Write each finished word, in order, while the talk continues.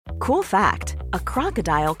Cool fact, a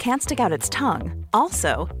crocodile can't stick out its tongue.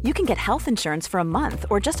 Also, you can get health insurance for a month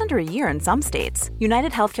or just under a year in some states.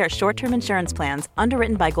 United Healthcare short-term insurance plans,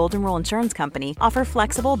 underwritten by Golden Rule Insurance Company, offer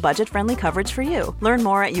flexible, budget-friendly coverage for you. Learn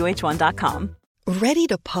more at uh1.com. Ready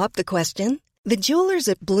to pop the question? The jewelers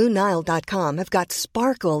at BlueNile.com have got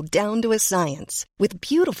sparkle down to a science with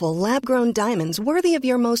beautiful lab-grown diamonds worthy of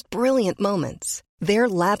your most brilliant moments. Their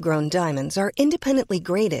lab-grown diamonds are independently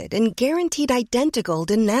graded and guaranteed identical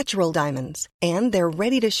to natural diamonds, and they're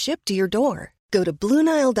ready to ship to your door. Go to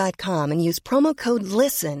BlueNile.com and use promo code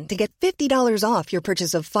LISTEN to get $50 off your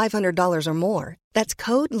purchase of $500 or more. That's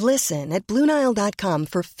code LISTEN at BlueNile.com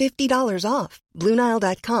for $50 off.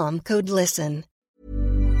 BlueNile.com, code LISTEN.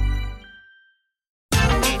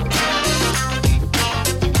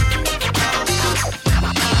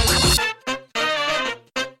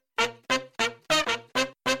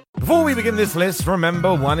 Before we begin this list,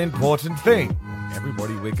 remember one important thing.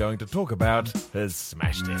 Everybody we're going to talk about has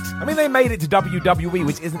smashed it. I mean, they made it to WWE,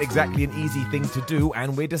 which isn't exactly an easy thing to do,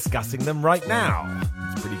 and we're discussing them right now.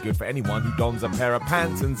 It's pretty good for anyone who dons a pair of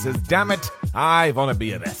pants and says, damn it, I want to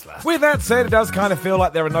be a wrestler. With that said, it does kind of feel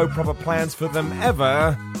like there are no proper plans for them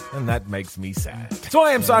ever, and that makes me sad. So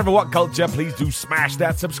I am sorry for What Culture. Please do smash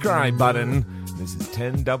that subscribe button. This is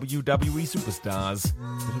 10 WWE superstars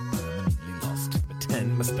that have permanently lost.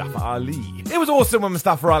 10 Mustafa Ali. It was awesome when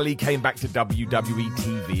Mustafa Ali came back to WWE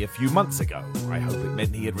TV a few months ago. I hope it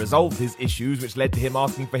meant he had resolved his issues, which led to him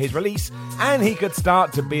asking for his release, and he could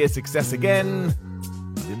start to be a success again.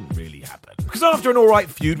 It didn't really happen. Because after an alright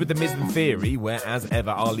feud with The Miz and Theory, where as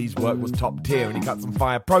ever Ali's work was top tier and he cut some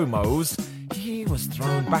fire promos, he was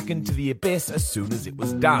thrown back into the abyss as soon as it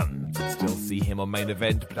was done. You could still see him on main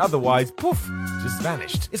event, but otherwise, poof, just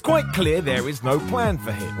vanished. It's quite clear there is no plan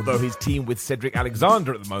for him, although his team with Cedric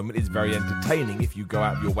Alexander at the moment is very entertaining if you go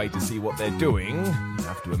out of your way to see what they're doing. You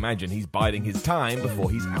have to imagine he's biding his time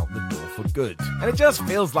before he's out the door for good. And it just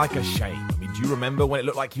feels like a shame. I mean, do you remember when it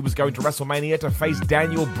looked like he was going to WrestleMania to face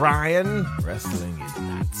Daniel Bryan? Wrestling is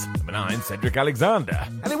nuts. Number 9, Cedric Alexander.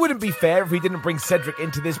 And it wouldn't be fair if we didn't bring Cedric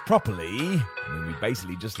into this properly. I mean, we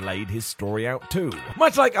basically just laid his story out too.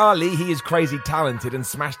 Much like Ali, he is crazy talented and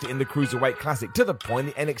smashed it in the Cruiserweight Classic to the point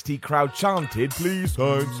the NXT crowd chanted, "Please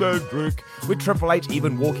sign Cedric," with Triple H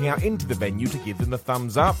even walking out into the venue to give them the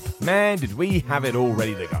thumbs up. Man, did we have it all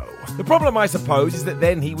ready to go. The problem, I suppose, is that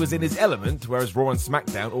then he was in his element, whereas Raw and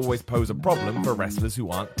SmackDown always pose a problem for wrestlers who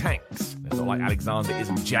aren't tanks. It's not like Alexander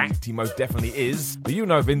isn't jacked, he most definitely is. But you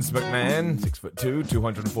know Vince McMahon, 6'2",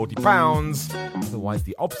 240 pounds. Otherwise,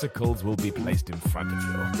 the obstacles will be placed in front of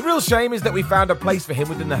you. The real shame is that we found a place for him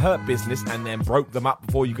within the Hurt Business and then broke them up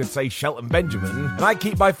before you could say Shelton Benjamin. And I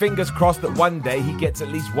keep my fingers crossed that one day he gets at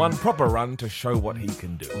least one proper run to show what he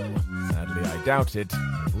can do. Sadly, I doubt it.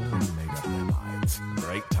 They've already made up their minds.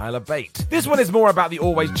 Great Tyler Bate. This one is more about the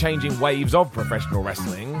always changing waves of professional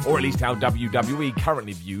wrestling, or at least how WWE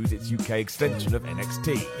currently views its UK extension of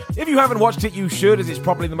NXT. If you haven't watched it, you should, as it's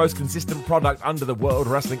probably the most consistent product under the World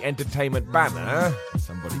Wrestling Entertainment banner.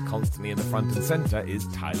 Somebody constantly in the front and centre is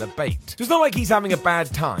Tyler Bate. So it's not like he's having a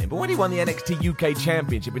bad time, but when he won the NXT UK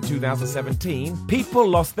Championship in 2017, people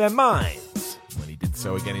lost their minds. When he did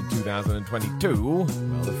so again in 2022, well,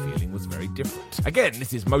 the feeling was very different. Again,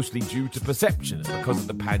 this is mostly due to perception, and because of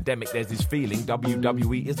the pandemic, there's this feeling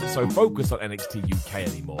WWE isn't so focused on NXT UK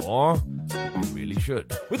anymore. It really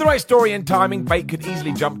should. With the right story and timing, Bate could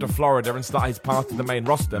easily jump to Florida and start his path to the main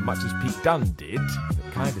roster, much as Pete Dunne did.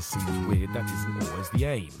 It kind of seems weird that isn't always the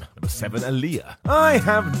aim. Number 7, Aaliyah. I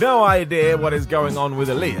have no idea what is going on with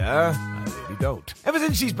Aaliyah. I really don't. Ever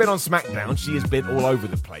since she's been on SmackDown, she has been all over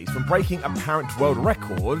the place, from breaking apparent world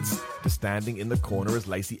records to standing in the corner as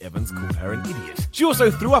Lacey Evans called her an idiot. She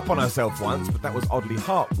also threw up on herself once, but that was oddly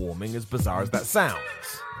heartwarming, as bizarre as that sounds.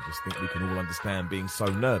 I just think we can all understand being so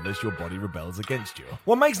nervous your body rebels against you.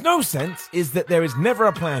 What makes no sense is that there is never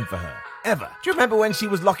a plan for her. Ever. Do you remember when she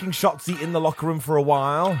was locking Shotzi in the locker room for a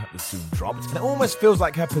while? That was soon dropped. And it almost feels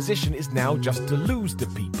like her position is now just to lose to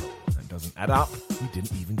people. Doesn't add up. We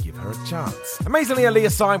didn't even give her a chance. Amazingly,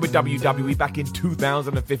 Aaliyah signed with WWE back in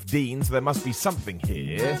 2015, so there must be something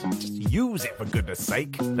here. So just use it, for goodness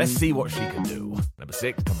sake. Let's see what she can do. Number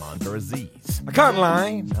 6, Commander Aziz. I can't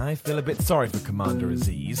lie, I feel a bit sorry for Commander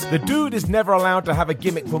Aziz. The dude is never allowed to have a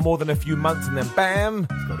gimmick for more than a few months, and then bam,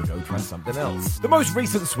 he's got to go try something else. The most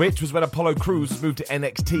recent switch was when Apollo Crews was moved to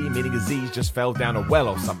NXT, meaning Aziz just fell down a well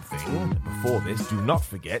or something. And before this, do not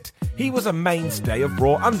forget, he was a mainstay of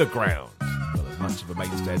Raw Underground. Well, as much of a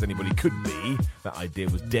mainstay as anybody could be. That idea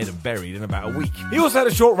was dead and buried in about a week. He also had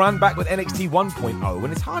a short run back with NXT 1.0,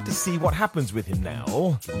 and it's hard to see what happens with him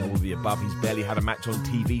now. Given all of the above, he's barely had a match on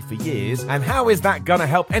TV for years, and how is that gonna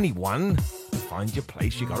help anyone? To find your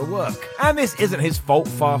place, you gotta work. And this isn't his fault,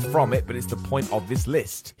 far from it, but it's the point of this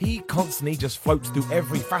list. He constantly just floats through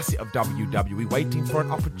every facet of WWE waiting for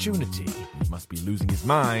an opportunity. He must be losing his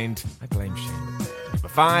mind. I blame Shane. Number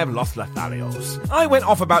 5, Los Lotharios. I went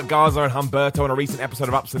off about Garza and Humberto in a recent episode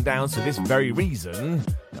of Ups and Downs for this very reason.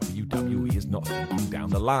 WWE is not thinking down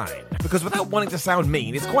the line. Because without wanting to sound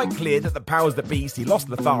mean, it's quite clear that the powers that be see Los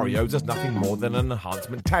Lotharios as nothing more than an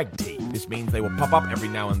enhancement tag team. This means they will pop up every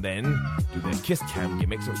now and then, do their kiss cam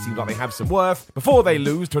gimmick so it seems like they have some worth, before they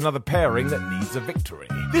lose to another pairing that needs a victory.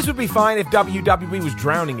 This would be fine if WWE was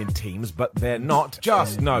drowning in teams, but they're not.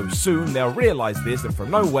 Just know, soon they'll realise this, and from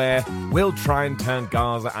nowhere, we'll try and turn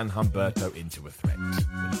Garza and Humberto into a threat.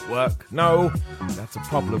 Will it work? No. That's a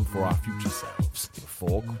problem for our future selves.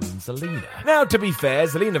 Before Queen Zelina. Now, to be fair,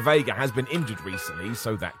 Zelina Vega has been injured recently,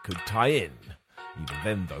 so that could tie in. Even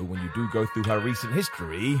then, though, when you do go through her recent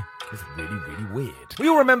history, it's really, really weird. We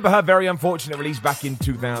all remember her very unfortunate release back in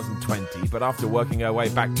 2020, but after working her way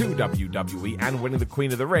back to WWE and winning the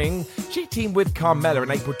Queen of the Ring, she teamed with Carmella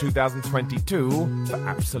in April 2022 for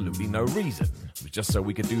absolutely no reason. It was just so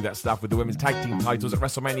we could do that stuff with the women's tag team titles at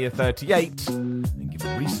WrestleMania 38. And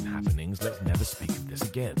given recent happenings, let's never speak of this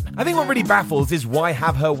again. I think what really baffles is why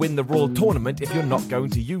have her win the Raw tournament if you're not going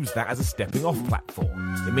to use that as a stepping off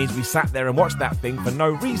platform. It means we sat there and watched that thing for no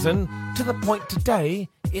reason, to the point today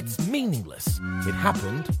it's meaningless. It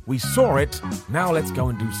happened, we saw it, now let's go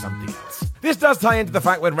and do something else. This does tie into the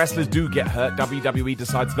fact when wrestlers do get hurt, WWE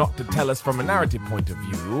decides not to tell us from a narrative point of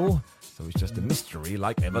view, so it's just a mystery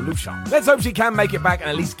like Evolution. Let's hope she can make it back and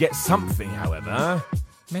at least get something, however.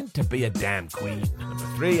 Meant to be a damn queen. Number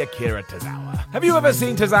 3, Akira Tozawa. Have you ever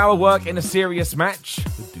seen Tozawa work in a serious match?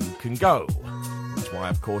 The dude can go. Which why,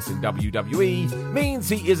 of course, in WWE means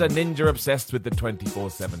he is a ninja obsessed with the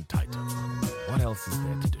 24/7 title. What else is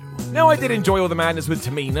there to do? Now, I did enjoy all the madness with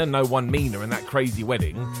Tamina, no one meaner, and that crazy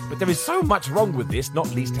wedding, but there is so much wrong with this,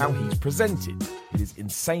 not least how he's presented. It is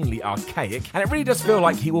insanely archaic, and it really does feel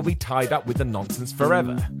like he will be tied up with the nonsense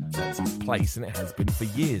forever. That's his place, and it has been for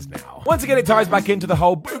years now. Once again, it ties back into the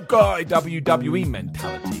whole big guy WWE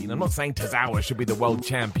mentality, and I'm not saying Tozawa should be the world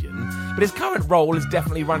champion, but his current role has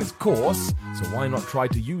definitely run its course, so why not try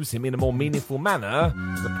to use him in a more meaningful manner,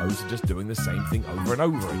 as opposed to just doing the same thing over and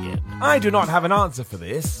over again? I do not have an answer for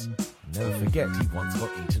this. Never forget he once got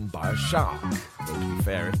eaten by a shark. Though to be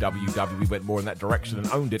fair, if WWE went more in that direction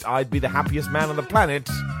and owned it, I'd be the happiest man on the planet,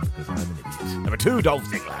 because I'm an idiot. Number 2, Dolph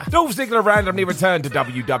Ziggler. Dolph Ziggler randomly returned to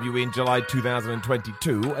WWE in July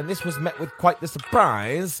 2022, and this was met with quite the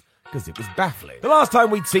surprise, because it was baffling. The last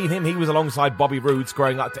time we'd seen him, he was alongside Bobby Roode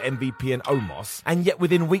squaring up to MVP and Omos, and yet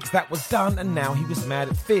within weeks that was done, and now he was mad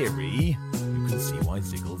at Theory. You can see why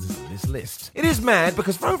Ziggles is on this list. It is mad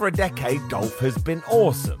because for over a decade, Dolph has been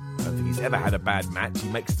awesome. I don't think he's ever had a bad match. He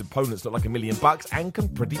makes his opponents look like $1 million and can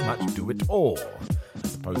pretty much do it all. I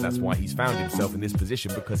suppose that's why he's found himself in this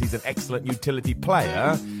position, because he's an excellent utility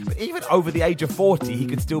player. But even over the age of 40, he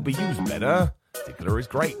could still be used better. Ziggler is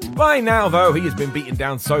great. By now, though, he has been beaten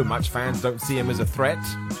down so much fans don't see him as a threat,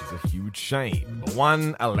 which is a huge shame. Number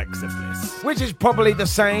 1, Alexa Bliss. Which is probably the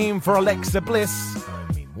same for Alexa Bliss.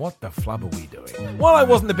 What the flub are we doing? While I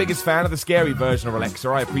wasn't the biggest fan of the scary version of Alexa,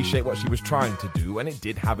 I appreciate what she was trying to do, and it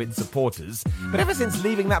did have its supporters. But ever since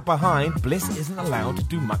leaving that behind, Bliss isn't allowed to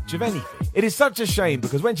do much of anything. It is such a shame,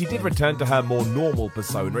 because when she did return to her more normal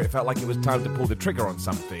persona, it felt like it was time to pull the trigger on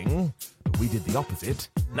something. But we did the opposite.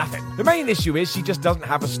 Nothing. The main issue is she just doesn't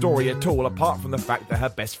have a story at all, apart from the fact that her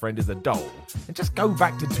best friend is a doll. And just go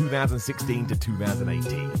back to 2016 to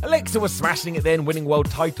 2018. Alexa was smashing it then, winning world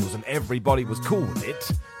titles, and everybody was cool with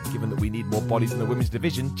it. And given that we need more bodies in the women's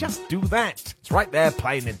division, just do that. It's right there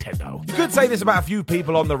playing Nintendo. You could say this about a few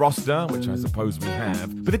people on the roster, which I suppose we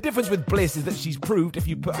have, but the difference with Bliss is that she's proved if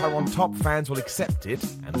you put her on top, fans will accept it,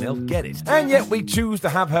 and they'll get it. And yet we choose to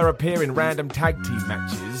have her appear in random tag team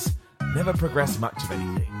matches, never progress much of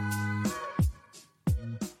anything.